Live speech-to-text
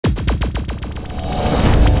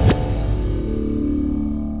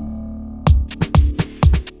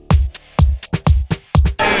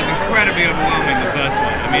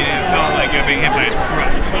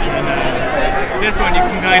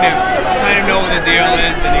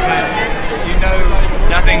trailers and you know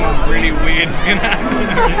nothing really weird is gonna happen.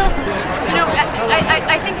 You know,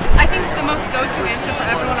 I think the most go-to answer for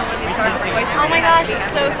everyone on one of these cards is always, oh my gosh,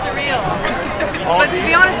 it's so surreal. But to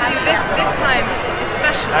be honest with you, this time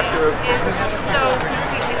especially is so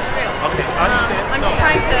completely surreal. Okay, I understand. I'm just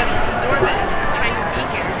trying to absorb it, trying to be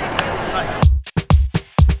here.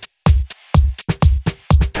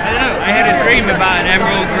 I don't know, I had a dream about an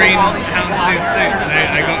emerald green houndstooth suit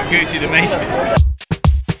and I got Gucci to make it.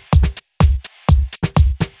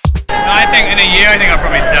 I think in a year, I'll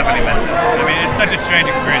probably definitely mess it up. I mean, it's such a strange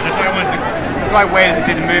experience. That's why I waited to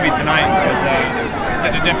see the movie tonight, because it's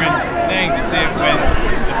such a different thing to see it with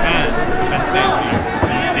the fans than see it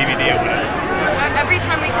on DVD or whatever. So every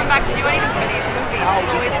time we come back to do anything for these movies,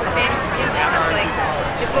 it's always the same feeling. It's like,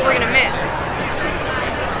 it's what we're gonna miss. It's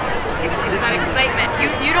that excitement.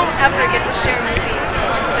 You don't ever get to share movies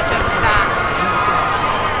on such a vast.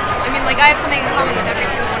 I mean, like, I have something in common with every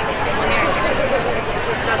single one of these people here, which is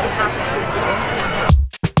it doesn't happen so often.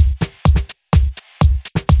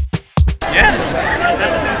 Yeah,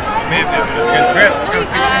 definitely. It was a good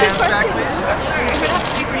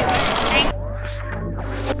script.